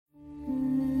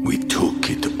We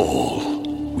took it all.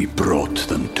 We brought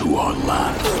them to our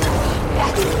land.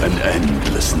 An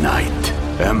endless night,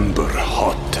 ember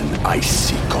hot and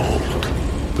icy cold.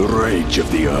 The rage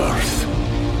of the earth.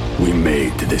 We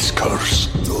made this curse.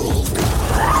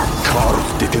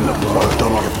 Carved it in the blood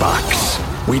on our backs.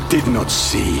 We did not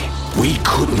see. We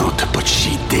could not, but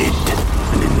she did.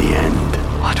 And in the end...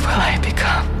 What will I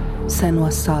become?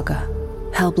 Senua's Saga.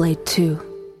 Hellblade 2.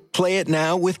 Play it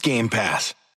now with Game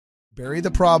Pass. Bury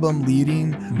the problem,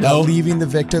 leaving the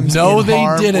victims No, in they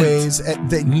harm didn't. ways.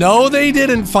 No, they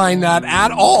didn't find that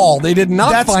at all. They did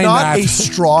not find that. That's not a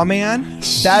straw man.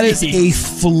 That is a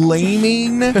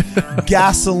flaming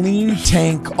gasoline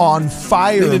tank on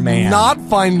fire, They did man. not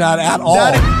find that at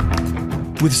all.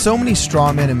 With so many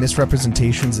straw men and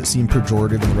misrepresentations that seem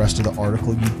pejorative in the rest of the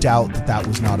article, you doubt that that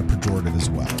was not a pejorative as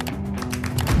well.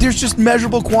 There's just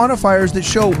measurable quantifiers that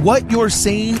show what you're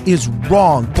saying is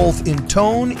wrong, both in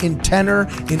tone, in tenor,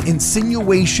 in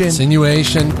insinuation.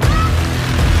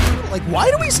 Like, why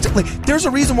do we still... there's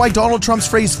a reason why Donald Trump's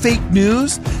phrase fake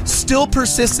news still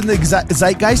persists in the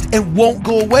zeitgeist and won't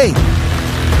go away.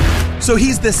 So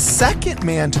he's the second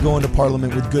man to go into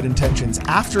Parliament with good intentions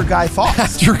after Guy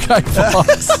Fawkes. He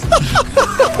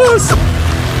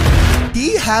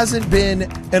He hasn't been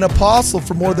an apostle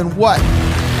for more than what?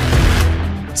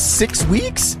 6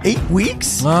 weeks? 8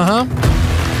 weeks? Uh-huh.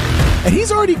 And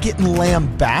he's already getting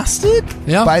lambasted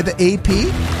by the AP?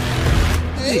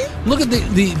 Hey, look at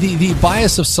the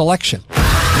bias of selection.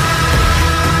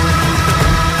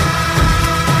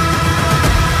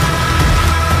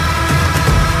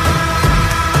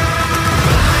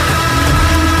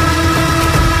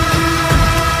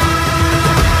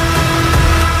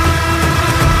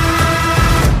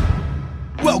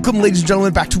 Welcome, ladies and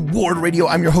gentlemen, back to Ward Radio.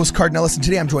 I'm your host, Cardinellis, and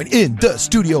today I'm joined in the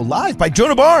studio live by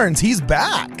Jonah Barnes. He's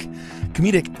back.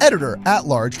 Comedic editor at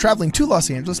large, traveling to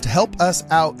Los Angeles to help us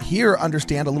out here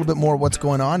understand a little bit more what's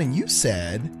going on. And you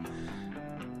said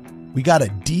we got to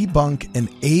debunk an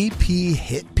AP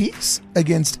hit piece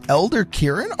against Elder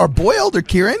Kieran, our boy Elder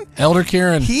Kieran. Elder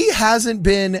Kieran. He hasn't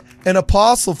been an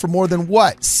apostle for more than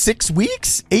what? 6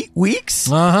 weeks? 8 weeks?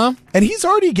 Uh-huh. And he's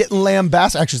already getting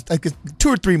lambasted, actually, like 2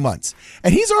 or 3 months.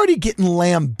 And he's already getting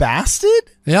lambasted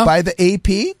by the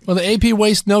AP. Well, the AP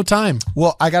wastes no time.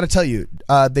 Well, I got to tell you,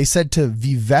 they said to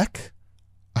Vivek,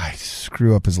 I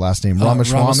screw up his last name,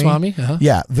 Ramaswamy. Uh-huh.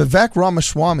 Yeah, Vivek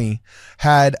Ramaswamy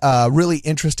had a really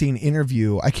interesting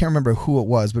interview. I can't remember who it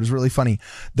was, but it was really funny.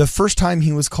 The first time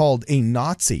he was called a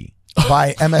Nazi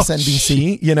by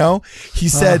MSNBC, he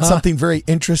said something very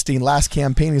interesting last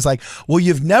campaign. He's like, well,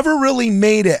 you've never really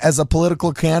made it as a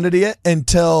political candidate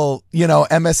until,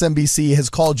 MSNBC has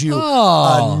called you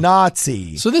a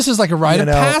Nazi. So this is like a rite of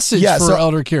passage for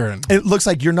Elder Kieran. It looks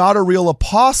like you're not a real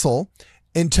apostle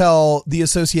until the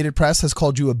Associated Press has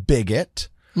called you a bigot.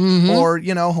 Mm-hmm. Or,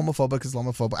 homophobic,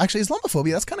 Islamophobic. Actually,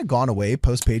 Islamophobia, that's kind of gone away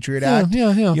post-Patriot Act.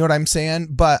 Yeah. You know what I'm saying?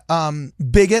 But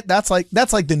bigot, that's like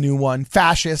the new one.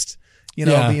 Fascist,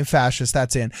 being fascist,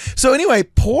 that's in. So anyway,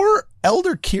 poor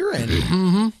Elder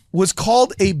Kieran was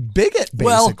called a bigot,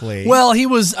 basically. Well, he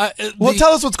was...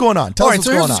 tell us what's going on. Tell us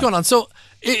what's going on. So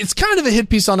it's kind of a hit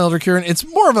piece on Elder Kieran. It's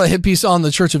more of a hit piece on the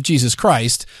Church of Jesus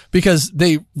Christ because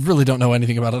they really don't know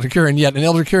anything about Elder Kieran yet. And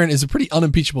Elder Kieran is a pretty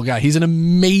unimpeachable guy. He's an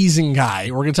amazing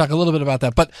guy. We're going to talk a little bit about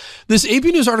that. But this AP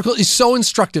News article is so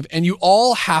instructive, and you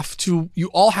all have to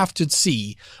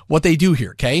see what they do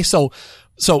here. Okay, so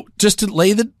just to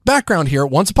lay the background here,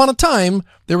 once upon a time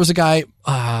there was a guy,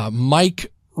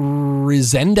 Mike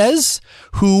Resendez,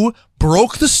 who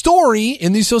broke the story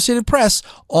in the Associated Press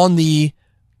on the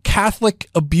Catholic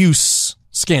abuse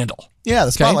scandal. Yeah,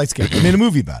 the Spotlight scandal. I made a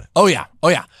movie about it. Oh yeah.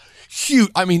 Huge.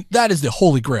 I mean, that is the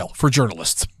holy grail for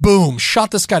journalists. Boom.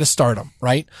 Shot this guy to stardom,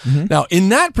 right? Mm-hmm. Now, in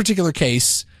that particular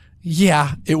case,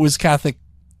 it was Catholic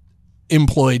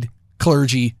employed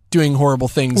clergy doing horrible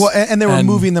things. Well, and they were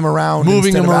moving them around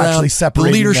instead of actually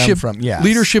separating them from... Yes.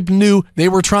 Leadership knew they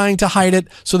were trying to hide it,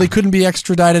 so they couldn't be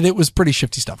extradited. It was pretty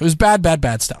shifty stuff. It was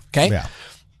bad stuff, okay? Yeah.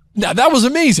 Now, that was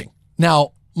amazing.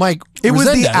 Now, Mike It was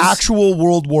Resendez, the actual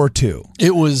World War II.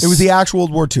 It was the actual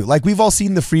World War II. Like, we've all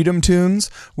seen the Freedom Tunes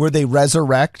where they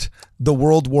resurrect the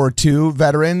World War II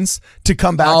veterans to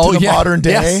come back to the modern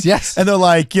day. Yes. And they're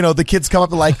like, the kids come up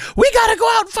and like, we got to go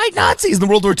out and fight Nazis. And the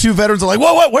World War II veterans are like,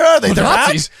 what? Where are they? They're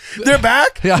Nazis. back? They're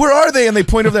back? Yeah. Where are they? And they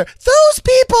point over there, those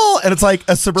people. And it's like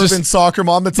a suburban soccer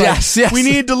mom that's like, we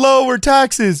need to lower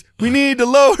taxes. We need to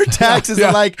lower taxes. Yeah.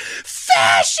 And like,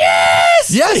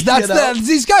 fascists. Yes, that's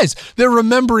these guys. They're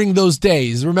remembering those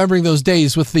days with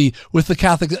the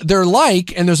Catholics. They're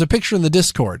like, and there's a picture in the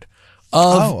Discord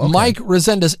of Mike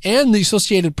Resendez and the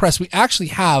Associated Press. We actually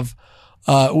have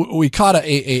we caught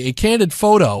a candid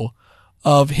photo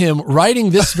of him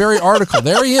writing this very article.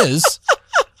 There he is,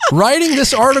 writing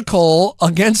this article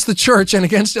against the church and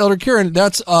against Elder Kieran.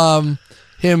 That's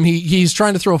him. He's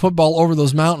trying to throw a football over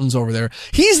those mountains over there.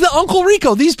 He's the Uncle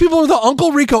Rico. These people are the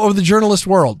Uncle Rico of the journalist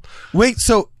world. Wait,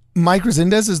 so Mike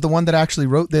Resendez is the one that actually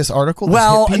wrote this article?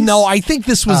 Well, no, I think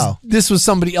this was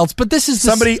somebody else, but this is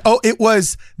somebody. Oh, it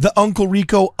was the Uncle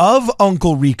Rico of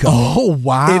Uncle Rico. Oh,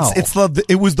 wow!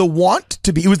 It was the want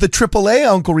to be. It was the AAA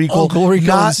Uncle Rico. Uncle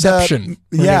Rico Inception.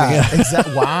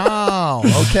 Exactly. Wow.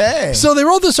 Okay. So they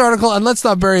wrote this article, and let's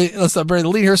not bury the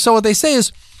lead here. So what they say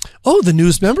is, the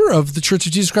newest member of the Church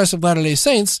of Jesus Christ of Latter-day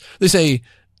Saints. They say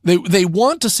they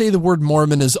want to say the word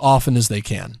Mormon as often as they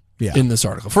can. Yeah. In this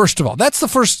article. First of all, that's the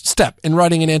first step in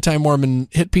writing an anti-Mormon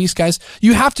hit piece, guys.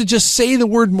 You have to just say the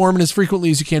word Mormon as frequently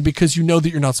as you can because you know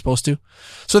that you're not supposed to.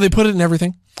 So they put it in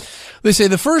everything. They say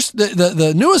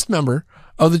the newest member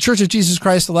of the Church of Jesus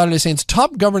Christ of Latter-day Saints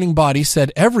top governing body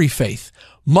said every faith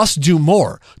must do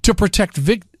more to protect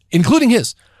including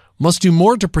his, must do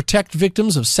more to protect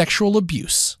victims of sexual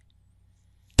abuse.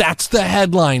 That's the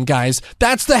headline, guys.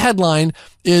 That's the headline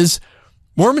is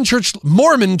Mormon church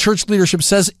leadership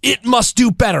says it must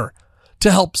do better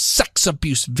to help sex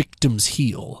abuse victims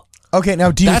heal. Okay,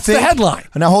 now That's the headline.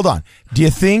 Now hold on. Do you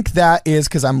think that is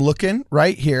because I'm looking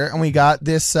right here and we got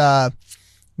this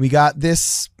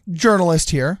journalist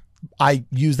here. I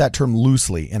use that term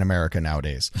loosely in America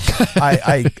nowadays.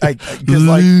 Because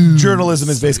like journalism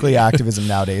is basically activism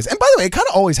nowadays. And by the way, it kind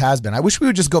of always has been. I wish we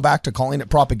would just go back to calling it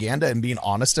propaganda and being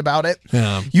honest about it.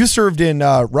 Yeah. You served in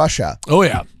Russia. Oh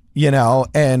yeah.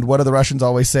 And what do the Russians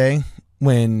always say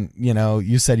when,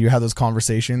 you said you had those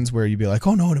conversations where you'd be like,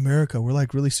 oh no, in America, we're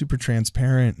like really super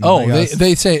transparent.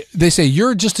 They say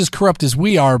you're just as corrupt as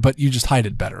we are, but you just hide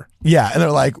it better. Yeah. And they're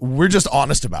like, we're just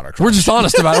honest about our corruption. We're just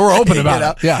honest about it. We're open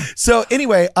about it. Yeah. So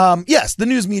anyway, yes, the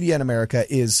news media in America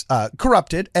is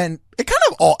corrupted, and it kind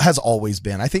of has always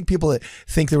been. I think people that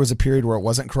think there was a period where it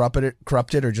wasn't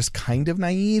corrupted are just kind of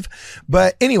naive.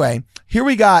 But anyway, here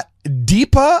we got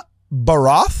Deepa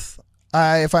Barath,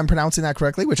 if I'm pronouncing that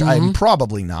correctly, which I'm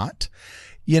probably not.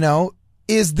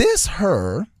 Is this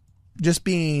her just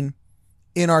being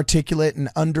inarticulate and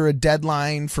under a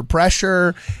deadline for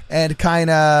pressure and kind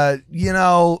of,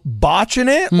 botching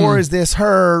it? Or is this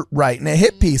her writing a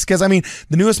hit piece? Because, the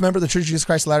newest member of the Church of Jesus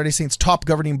Christ of Latter-day Saints top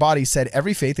governing body said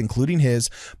every faith, including his,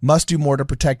 must do more to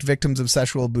protect victims of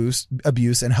sexual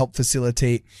abuse and help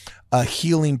facilitate a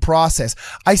healing process.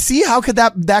 I see how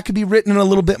that could be written in a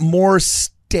little bit more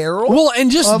sterile. Well, and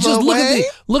just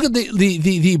look at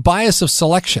the bias of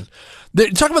selection.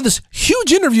 Talk about this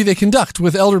huge interview they conduct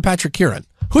with Elder Patrick Kieran,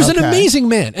 who's an amazing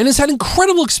man and has had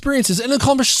incredible experiences and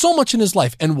accomplished so much in his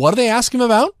life. And what do they ask him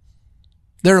about?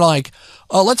 They're like,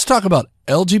 let's talk about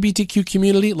LGBTQ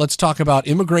community. Let's talk about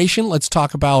immigration. Let's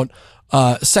talk about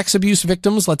sex abuse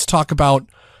victims. Let's talk about,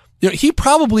 he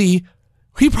probably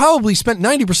spent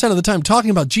 90% of the time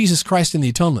talking about Jesus Christ and the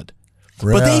atonement.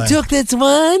 Really? But they took this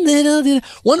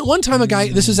one time a guy,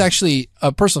 this is actually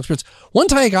a personal experience. One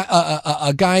time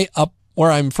a guy up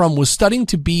where I'm from was studying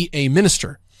to be a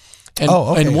minister.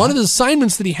 And one of the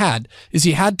assignments that he had is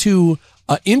he had to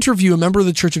interview a member of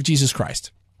the Church of Jesus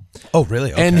Christ. Oh,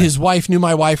 really? Okay. And his wife knew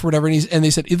my wife or whatever. And they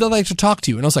said, they'd like to talk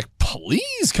to you. And I was like,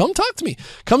 please come talk to me.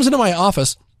 Comes into my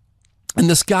office and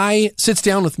this guy sits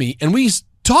down with me and we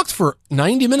talked for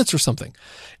 90 minutes or something.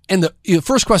 And the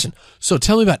first question, so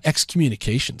tell me about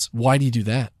excommunications. Why do you do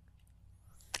that?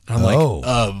 And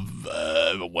I'm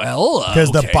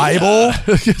because the Bible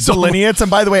delineates.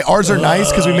 And by the way, ours are nice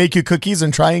because we make you cookies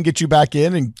and try and get you back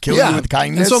in and kill you with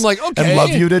kindness. And so I'm like, okay. And love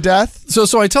you to death.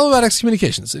 So I tell him about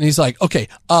excommunications. And he's like, okay,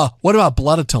 what about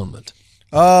blood atonement?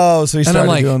 Oh, so he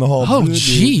started doing the whole. Oh,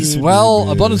 jeez. Well,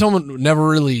 a blood atonement never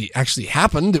really actually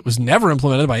happened. It was never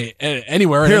implemented by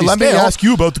anywhere. Here, let me ask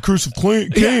you about the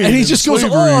crucifixion. And he just goes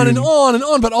on and on and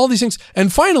on about all these things.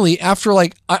 And finally, after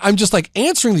I'm just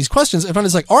answering these questions, and finally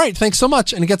it's like, all right, thanks so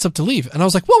much. And he gets up to leave. And I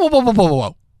was like, whoa.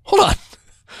 Hold on.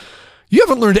 You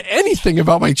haven't learned anything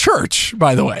about my church,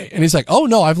 by the way. And he's like, oh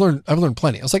no, I've learned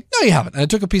plenty. I was like, no, you haven't. And I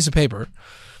took a piece of paper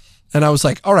and I was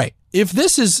like, all right, if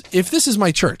this is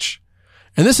my church,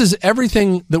 and this is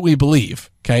everything that we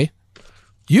believe, okay?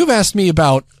 You've asked me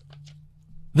about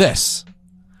this.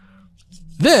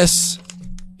 This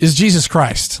is Jesus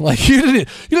Christ. Like you didn't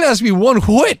ask me one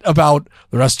whit about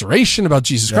the restoration, about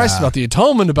Jesus Christ, about the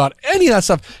atonement, about any of that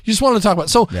stuff. You just wanted to talk about.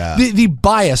 So the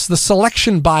bias, the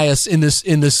selection bias in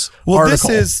this article.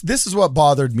 This is what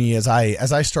bothered me as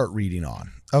I start reading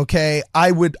on. Okay,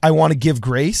 I want to give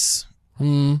grace.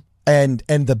 And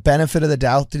the benefit of the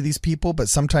doubt to these people, but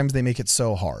sometimes they make it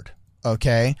so hard.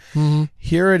 Okay.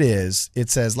 Here it is. It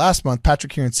says, last month,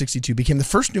 Patrick Kieran, 62, became the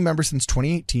first new member since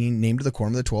 2018 named to the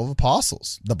Quorum of the 12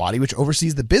 Apostles, the body which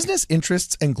oversees the business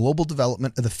interests and global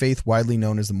development of the faith widely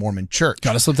known as the Mormon Church.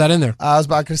 Got to slip that in there. I was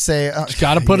about to say,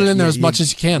 got to put it in there as much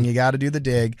as you can. You got to do the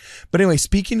dig. But anyway,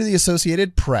 speaking to the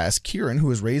Associated Press, Kieran, who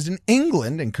was raised in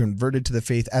England and converted to the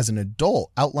faith as an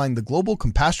adult, outlined the global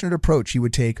compassionate approach he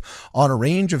would take on a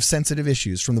range of sensitive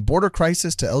issues, from the border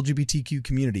crisis to LGBTQ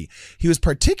community. He was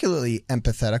particularly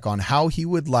empathetic on how he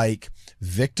would like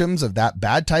victims of that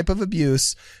bad type of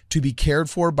abuse to be cared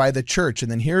for by the church.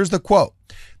 And then here's the quote.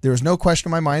 There is no question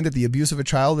in my mind that the abuse of a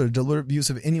child or deliberate abuse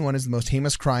of anyone is the most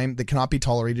heinous crime that cannot be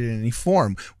tolerated in any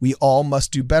form. We all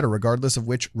must do better, regardless of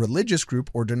which religious group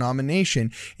or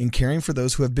denomination, in caring for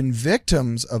those who have been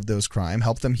victims of those crimes,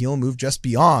 help them heal and move just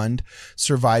beyond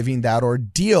surviving that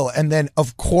ordeal. And then,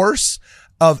 of course,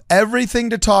 of everything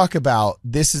to talk about,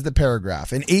 this is the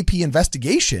paragraph. An AP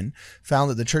investigation found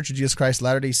that the Church of Jesus Christ of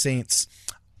Latter-day Saints,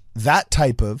 that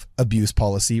type of abuse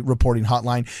policy reporting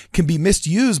hotline, can be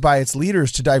misused by its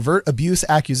leaders to divert abuse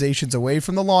accusations away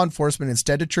from the law enforcement,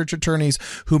 instead to church attorneys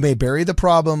who may bury the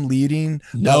problem, leaving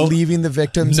the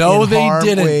victims in harm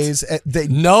ways.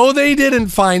 No, they didn't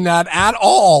find that at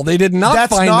all. They did not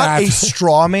find that. That's not a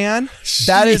straw man.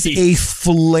 That is a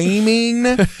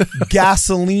flaming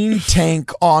gasoline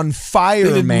tank on fire,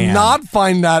 They did not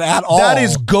find that at all. That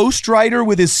is Ghost Rider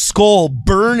with his skull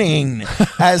burning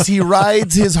as he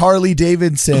rides his Harley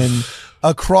Davidson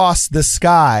across the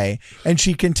sky. And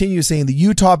she continues saying, the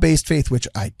Utah-based faith, which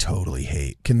I totally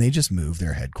hate. Can they just move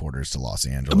their headquarters to Los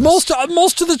Angeles? Most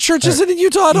of the church isn't in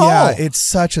Utah at all. Yeah, it's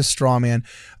such a straw man.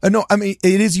 No, I mean,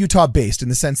 it is Utah-based in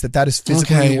the sense that is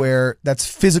physically where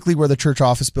the church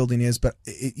office building is. But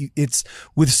it's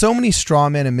with so many straw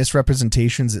men and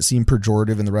misrepresentations that seem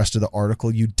pejorative in the rest of the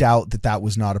article, you doubt that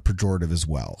was not a pejorative as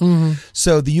well.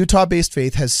 So the Utah-based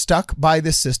faith has stuck by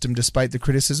this system despite the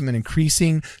criticism and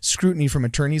increasing scrutiny from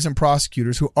attorneys and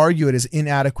prosecutors who argue it is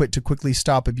inadequate to quickly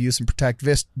stop abuse and protect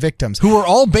victims. Who are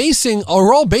all basing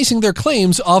their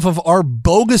claims off of our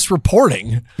bogus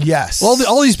reporting. Yes. Well,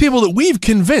 all these people that we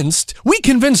convinced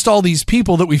all these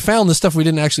people that we found the stuff we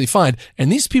didn't actually find, and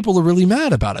these people are really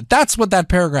mad about it. That's what that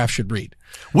paragraph should read.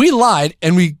 We lied,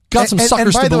 and we got some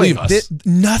suckers to believe us.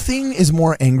 Nothing is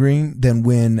more angering than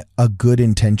when a good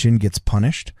intention gets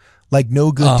punished. Like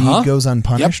no good deed goes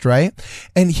unpunished, right?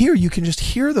 And here you can just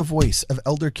hear the voice of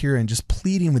Elder Kieran just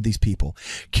pleading with these people.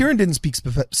 Kieran didn't speak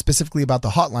specifically about the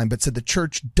hotline, but said the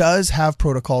church does have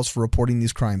protocols for reporting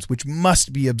these crimes, which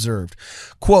must be observed.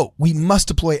 Quote, we must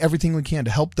deploy everything we can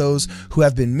to help those who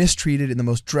have been mistreated in the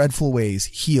most dreadful ways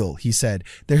heal, he said.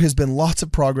 There has been lots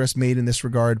of progress made in this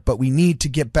regard, but we need to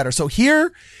get better. So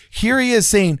here he is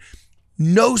saying,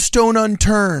 no stone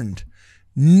unturned,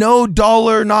 no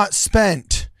dollar not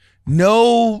spent.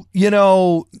 No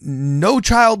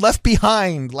child left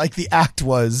behind, like the act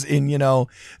was in,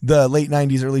 the late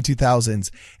 90s, early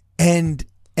 2000s. And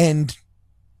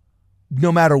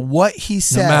no matter what he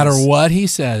says,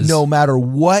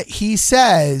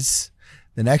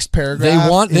 the next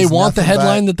paragraph, they want the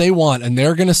headline that they want, and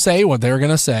they're going to say what they're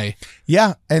going to say.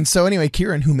 Yeah. And so anyway,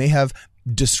 Kieran, who many have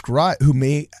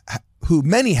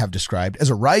described as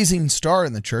a rising star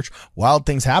in the church. Wild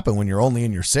things happen when you're only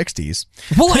in your 60s.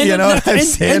 Well,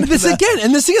 and this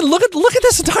again, look at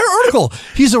this entire article.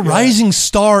 He's a rising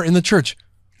star in the church.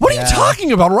 What are you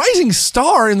talking about? Rising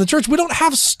star in the church? We don't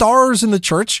have stars in the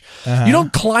church. You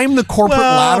don't climb the corporate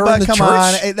ladder in the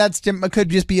church. Come on, could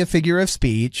just be a figure of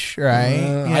speech,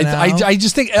 right? I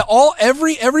just think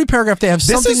every paragraph they have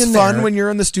something in there. This is fun when you're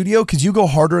in the studio because you go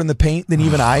harder in the paint than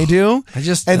even I do.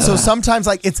 So sometimes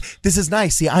this is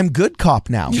nice. See, I'm good cop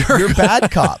now. You're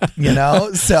bad cop.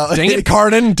 So dang it,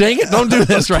 Cardin. Dang it! Don't do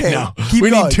this right now.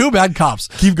 We need two bad cops.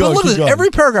 Keep going. But look at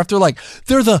every paragraph.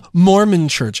 They're the Mormon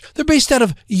Church. They're based out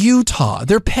of Utah.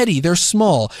 They're petty. They're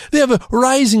small. They have a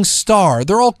rising star.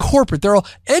 They're all corporate. They're all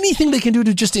anything they can do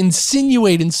to just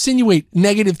insinuate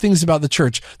negative things about the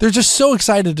church. They're just so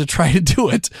excited to try to do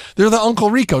it. They're the Uncle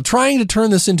Rico trying to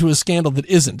turn this into a scandal that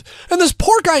isn't. And this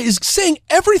poor guy is saying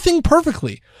everything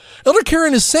perfectly. Elder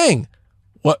Kieran is saying,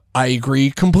 what I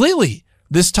agree completely.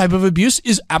 This type of abuse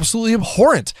is absolutely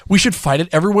abhorrent. We should fight it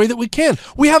every way that we can.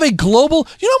 We have a global,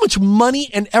 you know how much money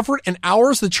and effort and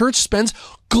hours the church spends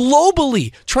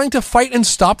globally trying to fight and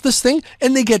stop this thing,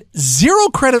 and they get zero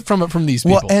credit from it from these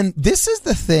people. Well, and this is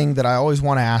the thing that I always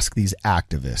want to ask these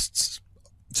activists.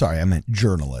 Sorry, I meant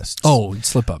journalists. Oh,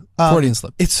 slip up. Freudian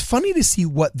slip. It's funny to see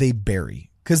what they bury.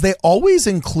 because they always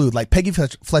include, like Peggy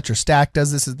Fletcher Stack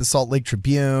does this at the Salt Lake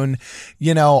Tribune,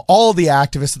 all the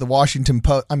activists at the Washington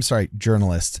Post,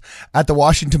 journalists at the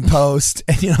Washington Post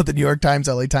and, the New York Times,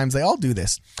 LA Times, they all do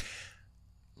this.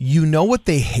 You know what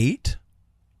they hate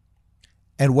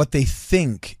and what they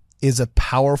think is a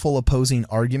powerful opposing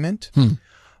argument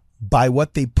by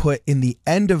what they put in the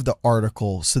end of the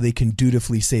article so they can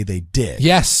dutifully say they did.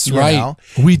 Yes, right.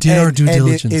 We did our due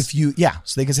diligence.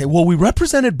 So they can say, well, we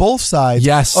represented both sides.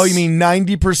 Yes. Oh, you mean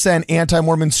 90%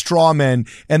 anti-Mormon strawmen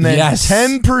and then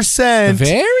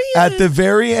 10% at the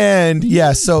very end.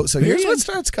 Yeah. So here's what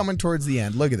starts coming towards the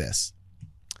end. Look at this.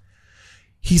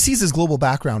 He sees his global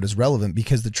background as relevant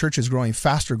because the church is growing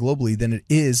faster globally than it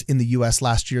is in the U.S.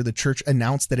 Last year, the church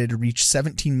announced that it had reached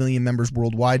 17 million members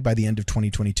worldwide by the end of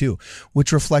 2022,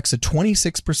 which reflects a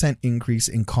 26% increase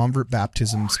in convert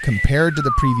baptisms compared to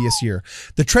the previous year.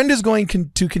 The trend is going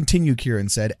to continue, Kieran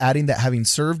said, adding that having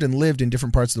served and lived in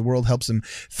different parts of the world helps him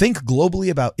think globally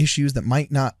about issues that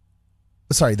might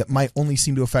only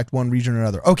seem to affect one region or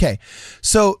another. Okay,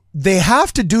 so they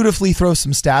have to dutifully throw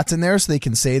some stats in there so they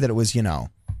can say that it was,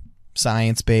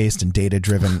 science-based and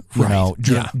data-driven,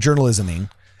 journalisming,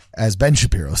 as Ben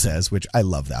Shapiro says, which I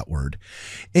love that word.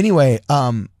 Anyway,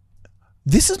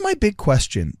 this is my big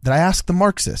question that I ask the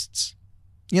Marxists.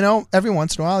 Every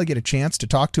once in a while I get a chance to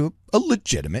talk to a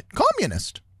legitimate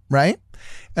communist, right?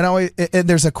 And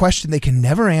there's a question they can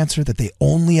never answer that they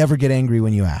only ever get angry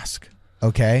when you ask,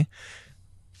 okay?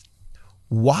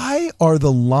 Why are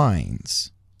the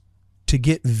lines to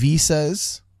get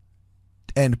visas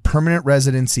and permanent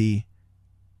residency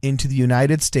into the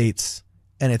United States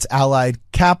and its allied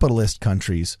capitalist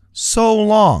countries so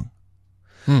long?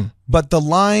 But the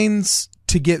lines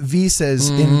to get visas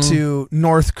into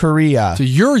North Korea, to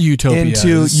your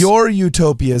utopias,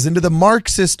 into the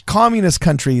Marxist communist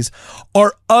countries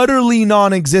are utterly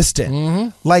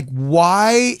non-existent. Like,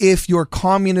 why, if your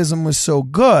communism was so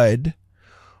good,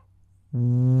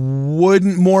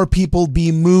 wouldn't more people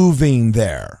be moving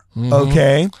there?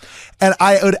 Okay. And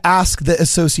I would ask the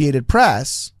Associated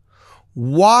Press,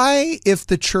 why, if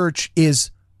the church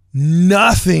is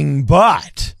nothing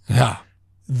but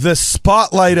the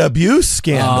spotlight abuse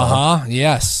scandal,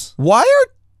 yes, why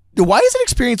is it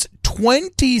experience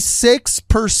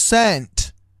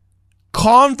 26%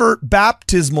 convert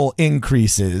baptismal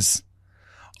increases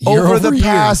over the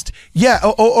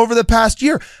past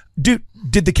year? Dude,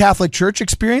 did the Catholic Church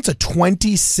experience a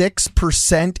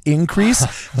 26%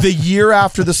 increase the year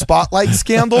after the Spotlight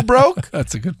scandal broke?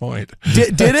 That's a good point.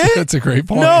 Did it? That's a great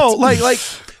point. No,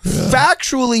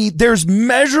 factually, there's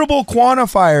measurable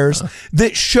quantifiers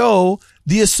that show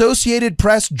the Associated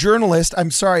Press journalist,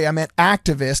 I'm sorry, I meant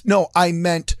activist. No, I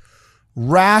meant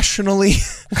rationally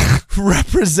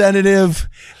representative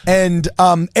and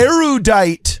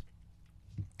erudite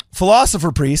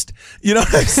philosopher priest, you know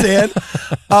what I'm saying?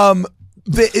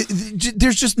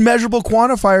 There's just measurable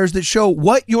quantifiers that show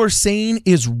what you're saying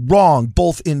is wrong,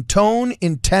 both in tone,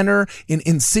 in tenor, in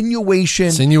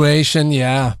insinuation.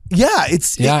 Yeah,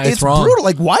 it's wrong. Brutal.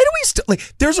 Like, why do we still,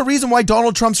 there's a reason why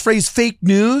Donald Trump's phrase fake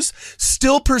news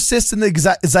still persists in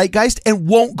the zeitgeist and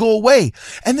won't go away.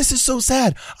 And this is so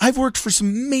sad. I've worked for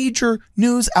some major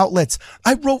news outlets.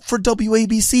 I wrote for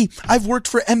WABC. I've worked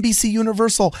for NBC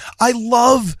Universal. I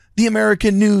love the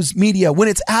American news media when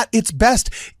it's at its best.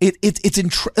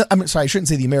 I'm sorry, I shouldn't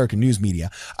say the American news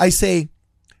media. I say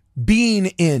being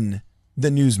in the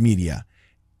news media.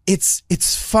 It's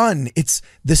fun. It's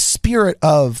the spirit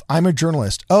of, I'm a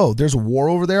journalist. Oh, there's a war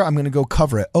over there. I'm going to go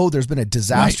cover it. Oh, there's been a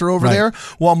disaster over there.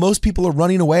 While most people are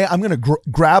running away, I'm going to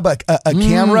grab a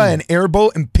camera, an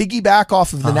airboat, and piggyback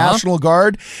off of the National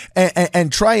Guard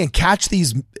and try and catch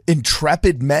these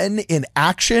intrepid men in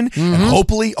action and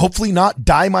hopefully not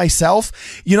die myself.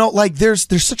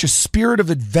 There's such a spirit of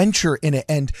adventure in it,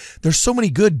 and there's so many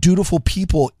good, dutiful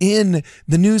people in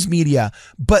the news media,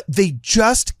 but they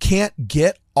just can't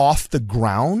get off the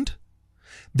ground.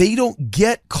 They don't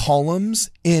get columns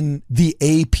in the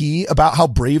AP about how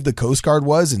brave the Coast Guard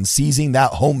was in seizing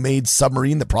that homemade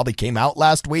submarine that probably came out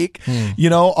last week,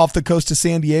 off the coast of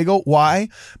San Diego. Why?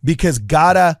 Because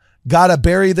gotta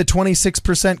bury the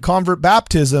 26% convert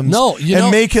baptisms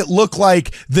and make it look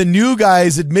like the new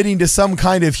guys admitting to some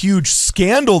kind of huge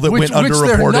scandal that went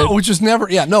underreported. Which is never,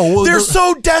 they're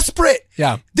so desperate.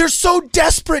 Yeah. They're so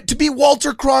desperate to be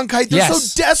Walter Cronkite. They're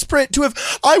so desperate to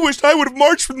have, I wished I would have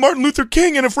marched with Martin Luther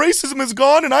King, and if racism is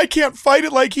gone and I can't fight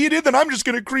it like he did, then I'm just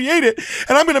going to create it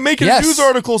and I'm going to make it in news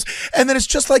articles. And then it's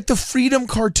just like the Freedom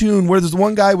cartoon where there's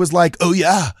one guy was like, oh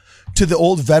yeah, to the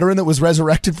old veteran that was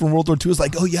resurrected from World War II. Is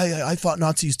like, oh yeah, I fought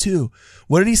Nazis too.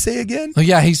 What did he say again? Oh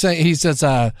yeah, he says,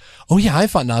 oh yeah, I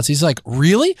fought Nazis. He's like,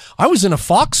 really? I was in a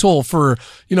foxhole for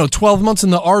 12 months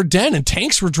in the Ardennes, and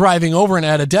tanks were driving over, and I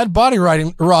had a dead body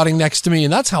rotting next to me,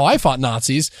 and that's how I fought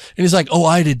Nazis. And he's like, oh,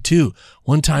 I did too.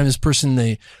 One time, this person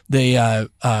I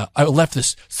left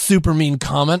this super mean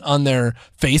comment on their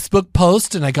Facebook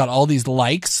post, and I got all these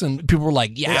likes, and people were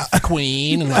like, yeah.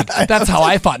 Queen, and like, that's how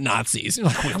I fought Nazis. And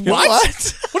like,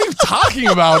 what? What are you talking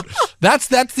about? That's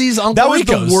these Uncle That was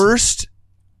Ricos. the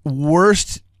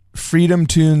worst Freedom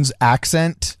Tunes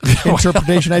accent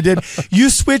interpretation I did. You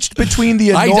switched between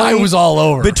the annoying, I was all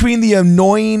over. between the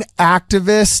annoying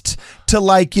activist to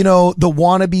like, the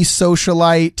wannabe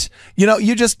socialite.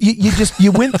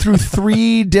 You went through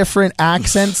 3 different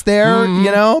accents there,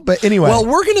 but anyway. Well,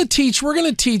 we're going to teach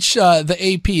the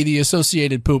AP, the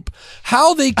Associated Poop,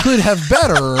 how they could have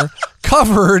better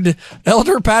covered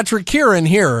Elder Patrick Kieran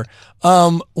here.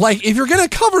 Like if you're going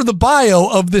to cover the bio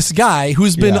of this guy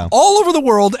who's been all over the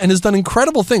world and has done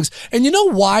incredible things. And you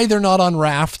know why they're not on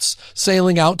rafts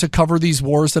sailing out to cover these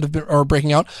wars that are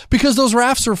breaking out? Because those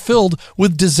rafts are filled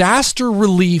with disaster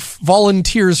relief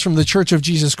volunteers from the Church of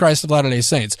Jesus Christ of Latter-day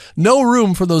Saints. No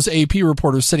room for those AP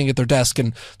reporters sitting at their desk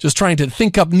and just trying to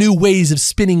think up new ways of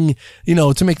spinning,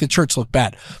 to make the church look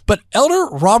bad. But Elder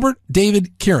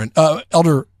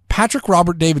Patrick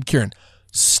Robert David Kieran,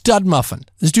 stud muffin.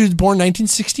 This dude's born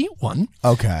 1961.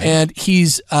 Okay. And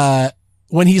he's,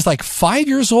 when he's like 5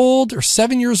 years old or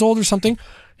 7 years old or something,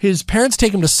 his parents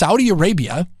take him to Saudi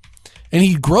Arabia, and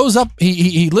he grows up,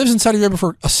 he lives in Saudi Arabia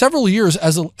for several years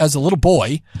as a little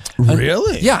boy.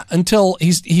 Really? Yeah. Until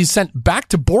he's sent back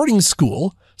to boarding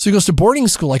school. So he goes to boarding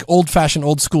school, like old-fashioned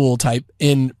old school type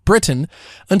in Britain,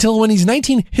 until when he's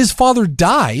 19, his father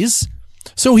dies.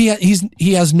 So he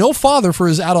has no father for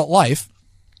his adult life.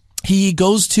 He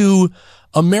goes to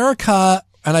America,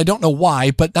 and I don't know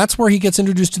why, but that's where he gets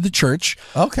introduced to the church.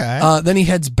 Okay. Then he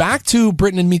heads back to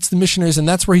Britain and meets the missionaries, and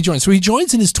that's where he joins. So he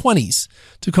joins in his 20s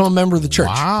to become a member of the church.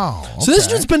 Wow. Okay. So this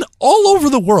dude's been all over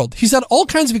the world. He's had all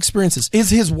kinds of experiences. Is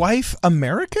his wife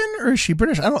American or is she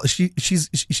British? I don't know. She's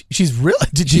really.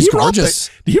 She's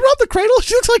gorgeous. Did he rob the cradle?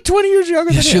 She looks like 20 years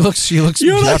younger than she him. looks. You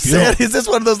know what I'm saying? Is this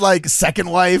one of those like second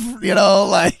wife?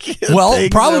 Well,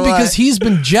 probably because he's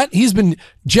been jet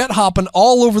hopping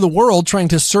all over the world trying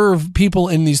to serve people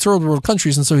in these third world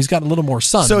countries, and so he's got a little more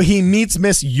sun. So he meets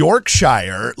Miss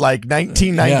Yorkshire like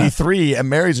 1993 and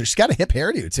marries her. She's got a hip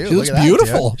hairdo too. She looks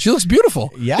beautiful. She looks beautiful.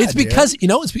 Yeah, it's because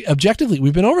it's objectively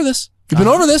we've been over this. We've been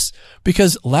over this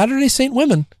because Latter-day Saint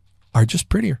women are just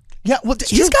prettier. Yeah, well,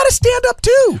 he's got to stand up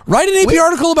too. Write an AP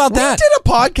article about that. We did a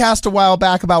podcast a while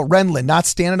back about Renlund not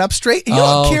standing up straight.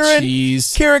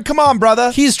 Kieran, come on,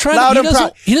 brother. He's trying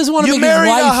to. He doesn't want to make his wife. You married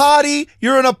a hottie.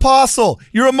 You're an apostle.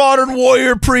 You're a modern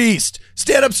warrior priest.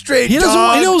 Stand up straight. He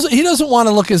doesn't want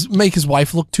to make his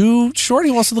wife look too short.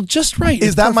 He wants to look just right.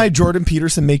 Is that my Jordan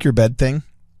Peterson make your bed thing?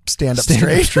 Stand up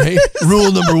straight.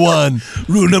 Rule number 1.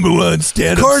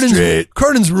 Stand up straight.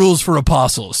 Cardin's rules for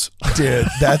apostles. Dude,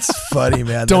 that's funny,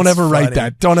 man. Don't ever write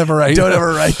that. Don't ever write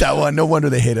that one. No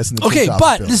wonder they hate us in the Okay,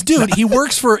 but this dude, he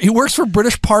works for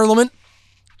British Parliament.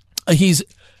 He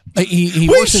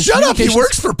works in shut up. He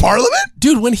works for Parliament?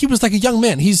 Dude, when he was like a young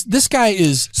man. This guy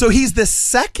is... So he's the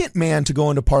second man to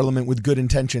go into Parliament with good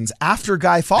intentions after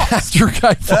Guy Fawkes.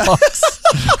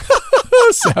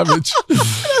 Savage.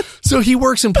 So he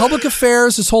works in public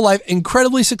affairs his whole life,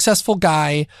 incredibly successful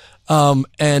guy.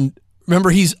 And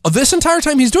remember, this entire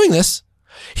time he's doing this,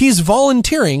 he's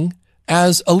volunteering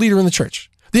as a leader in the church.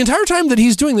 The entire time that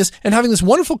he's doing this and having this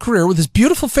wonderful career with his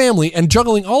beautiful family and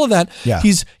juggling all of that,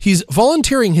 he's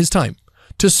volunteering his time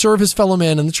to serve his fellow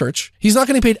man in the church. He's not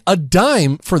getting paid a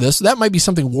dime for this. That might be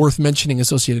something worth mentioning,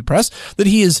 Associated Press, that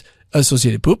he has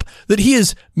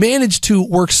managed to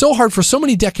work so hard for so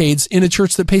many decades in a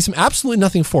church that pays him absolutely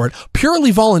nothing for it,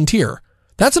 purely volunteer.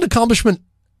 That's an accomplishment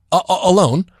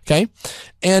alone. Okay.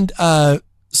 And,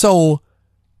 so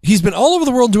he's been all over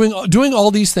the world doing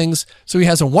all these things. So he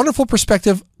has a wonderful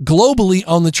perspective globally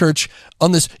on the church,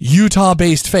 on this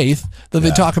Utah-based faith that they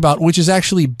talk about, which is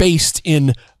actually based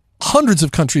in hundreds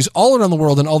of countries all around the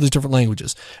world in all these different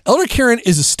languages. Elder Kieran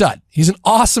is a stud. He's an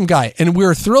awesome guy, and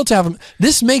we're thrilled to have him.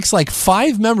 This makes like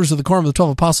 5 members of the Quorum of the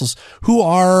 12 Apostles who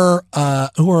are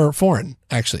foreign.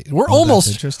 Actually, we're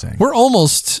pushing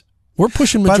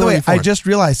majority. By the way, foreign. I just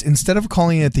realized instead of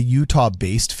calling it the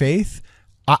Utah-based faith,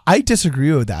 I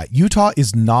disagree with that. Utah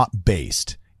is not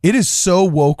based. It is so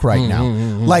woke right now.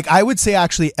 Like I would say,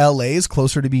 actually, LA is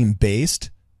closer to being based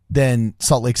than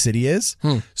Salt Lake City is.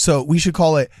 So we should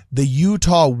call it the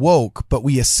Utah woke, but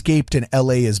we escaped and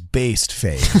LA is based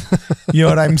faith. You know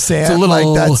what I'm saying? It's a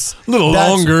little, that's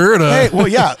longer. Hey, well,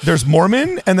 yeah, there's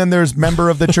Mormon and then there's member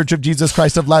of the Church of Jesus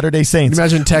Christ of Latter-day Saints.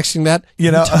 Imagine texting that.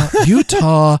 You know,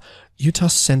 Utah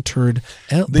centered,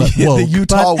 the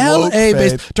Utah woke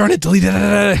faith. Darn it, delete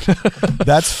it.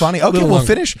 That's funny. Okay, we'll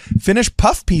finish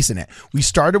puff piece in it. We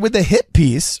started with a hit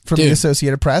piece from the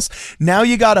Associated Press. Now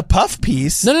you got a puff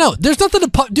piece. No. There's nothing to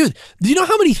puff. Dude, do you know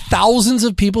how many thousands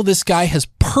of people this guy has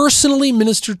personally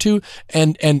ministered to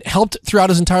and helped throughout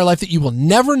his entire life that you will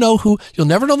never know you'll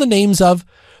never know the names of?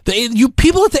 You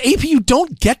people at the AP, you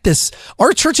don't get this.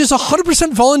 Our church is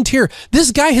 100% volunteer.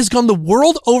 This guy has gone the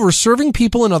world over serving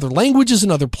people in other languages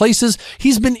and other places.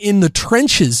 He's been in the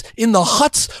trenches, in the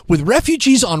huts with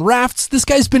refugees on rafts. This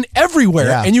guy's been everywhere,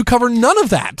 and you cover none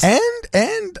of that.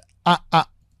 And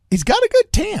he's got a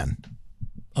good tan.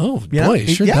 Oh, boy,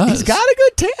 he sure does. He's got a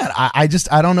good tan.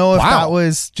 I don't know if that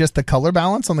was just the color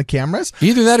balance on the cameras.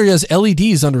 Either that or he has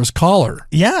LEDs under his collar.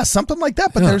 Yeah, something like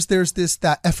that. But there's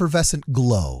that effervescent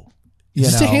glow.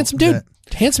 He's just a handsome dude.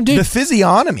 The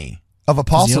physiognomy of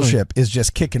apostleship is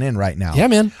just kicking in right now. Yeah,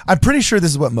 man. I'm pretty sure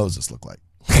this is what Moses looked like.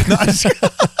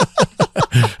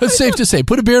 It's safe to say.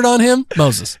 Put a beard on him,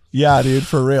 Moses. Yeah, dude,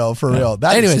 for real.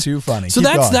 Anyways, too funny. So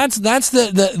that's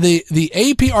the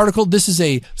AP article. This is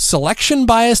a selection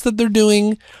bias that they're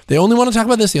doing. They only want to talk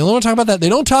about this. They only want to talk about that. They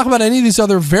don't talk about any of these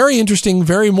other very interesting,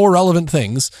 very more relevant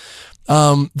things.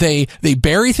 They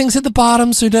bury things at the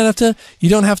bottom so you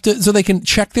don't have to so they can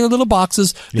check their little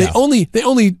boxes. Yeah. They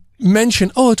only mention,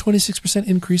 a 26%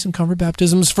 increase in convert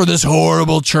baptisms for this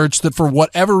horrible church that for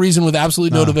whatever reason with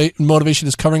absolute motivation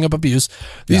is covering up abuse.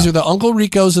 These are the Uncle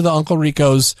Ricos of the Uncle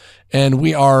Ricos, and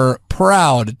we are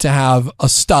proud to have a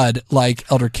stud like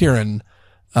Elder Kieran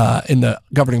in the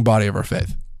governing body of our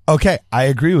faith. Okay, I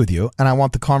agree with you, and I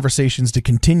want the conversations to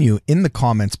continue in the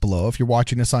comments below. If you're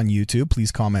watching us on YouTube,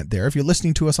 please comment there. If you're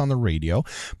listening to us on the radio,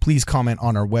 please comment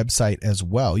on our website as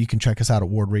well. You can check us out at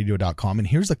wardradio.com, and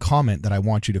here's a comment that I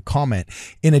want you to comment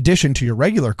in addition to your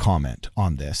regular comment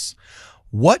on this.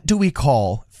 What do we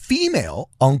call female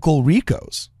Uncle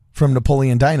Ricos from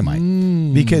Napoleon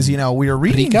Dynamite? Because, we are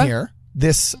reading here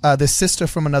this sister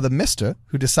from another mister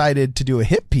who decided to do a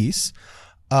hit piece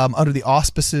under the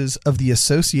auspices of the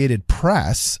Associated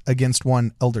Press against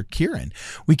one Elder Kieran.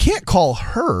 We can't call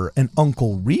her an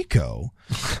Uncle Rico.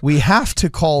 We have to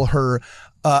call her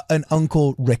an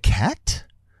Uncle Riquette,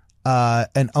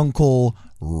 an Uncle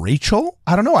Rachel.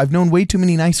 I don't know. I've known way too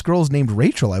many nice girls named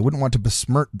Rachel. I wouldn't want to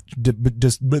besmirch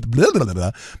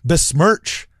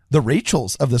the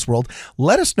Rachels of this world.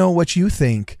 Let us know what you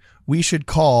think we should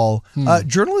call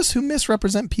journalists who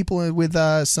misrepresent people with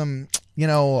some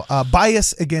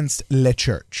bias against Le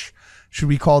Church. Should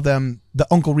we call them the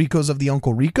Uncle Ricos of the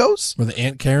Uncle Ricos? Or the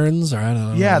Aunt Karens? Or I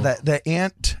don't know. Yeah, the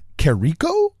Aunt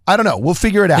Carico? I don't know. We'll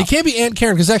figure it out. They can't be Aunt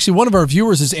Karen because actually one of our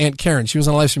viewers is Aunt Karen. She was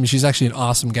on a live stream. She's actually an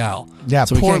awesome gal. Yeah,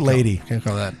 so poor lady. Can't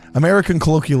call that. American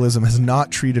colloquialism has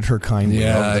not treated her kindly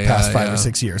over the past 5 or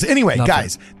 6 years. Anyway,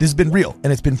 guys, this has been real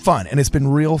and it's been fun and it's been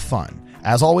real fun.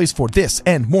 As always, for this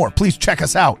and more, please check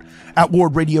us out at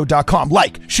wardradio.com.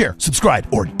 Like, share, subscribe,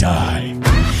 or die.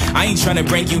 I ain't trying to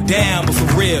bring you down, but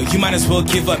for real, you might as well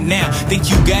give up now. Think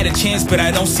you got a chance, but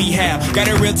I don't see how. Got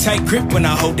a real tight grip when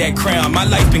I hold that crown. My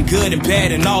life been good and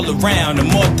bad and all around. The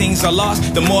more things I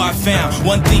lost, the more I found.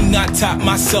 One thing I taught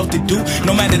myself to do,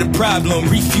 no matter the problem,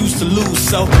 refuse to lose.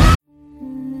 So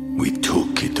we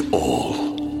took it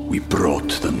all. We brought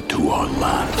them to our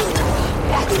land.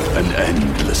 An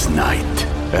endless night,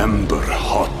 ember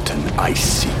hot and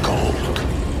icy cold.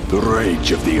 The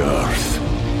rage of the earth.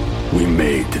 We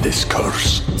made this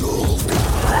curse.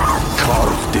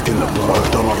 Carved it in the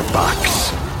blood on our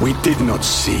backs. We did not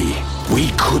see.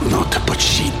 We could not, but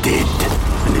she did.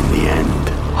 And in the end...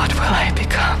 What will I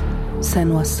become?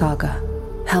 Senua's Saga.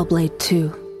 Hellblade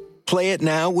 2. Play it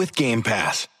now with Game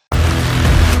Pass.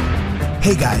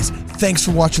 Hey guys, thanks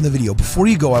for watching the video. Before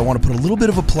you go, I want to put a little bit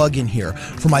of a plug in here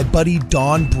for my buddy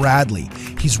Don Bradley.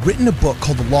 He's written a book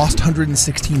called The Lost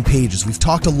 116 Pages. We've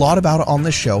talked a lot about it on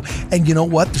this show, and you know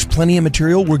what? There's plenty of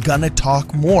material. We're gonna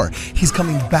talk more. He's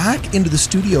coming back into the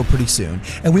studio pretty soon,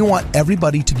 and we want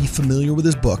everybody to be familiar with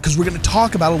his book because we're gonna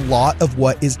talk about a lot of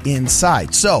what is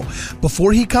inside. So,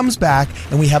 before he comes back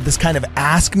and we have this kind of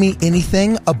Ask Me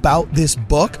Anything about this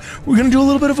book, we're gonna do a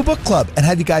little bit of a book club and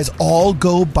have you guys all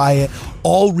go buy it,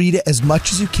 all read it as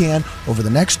much as you can over the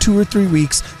next 2 or 3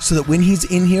 weeks so that when he's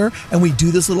in here and we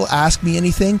do this little Ask Me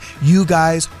Anything, you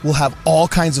guys will have all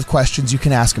kinds of questions you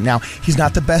can ask him. Now, he's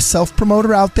not the best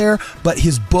self-promoter out there, but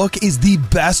his book is the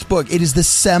best book. It is the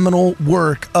seminal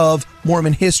work of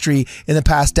Mormon history in the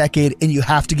past decade, and you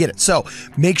have to get it. So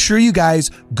make sure you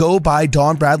guys go buy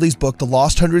Don Bradley's book, The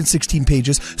Lost 116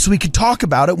 Pages, so we can talk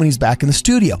about it when he's back in the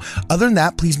studio. Other than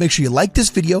that, please make sure you like this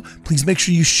video. Please make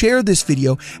sure you share this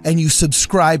video and you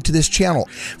subscribe to this channel.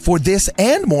 For this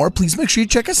and more, please make sure you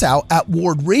check us out at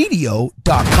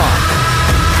wardradio.com.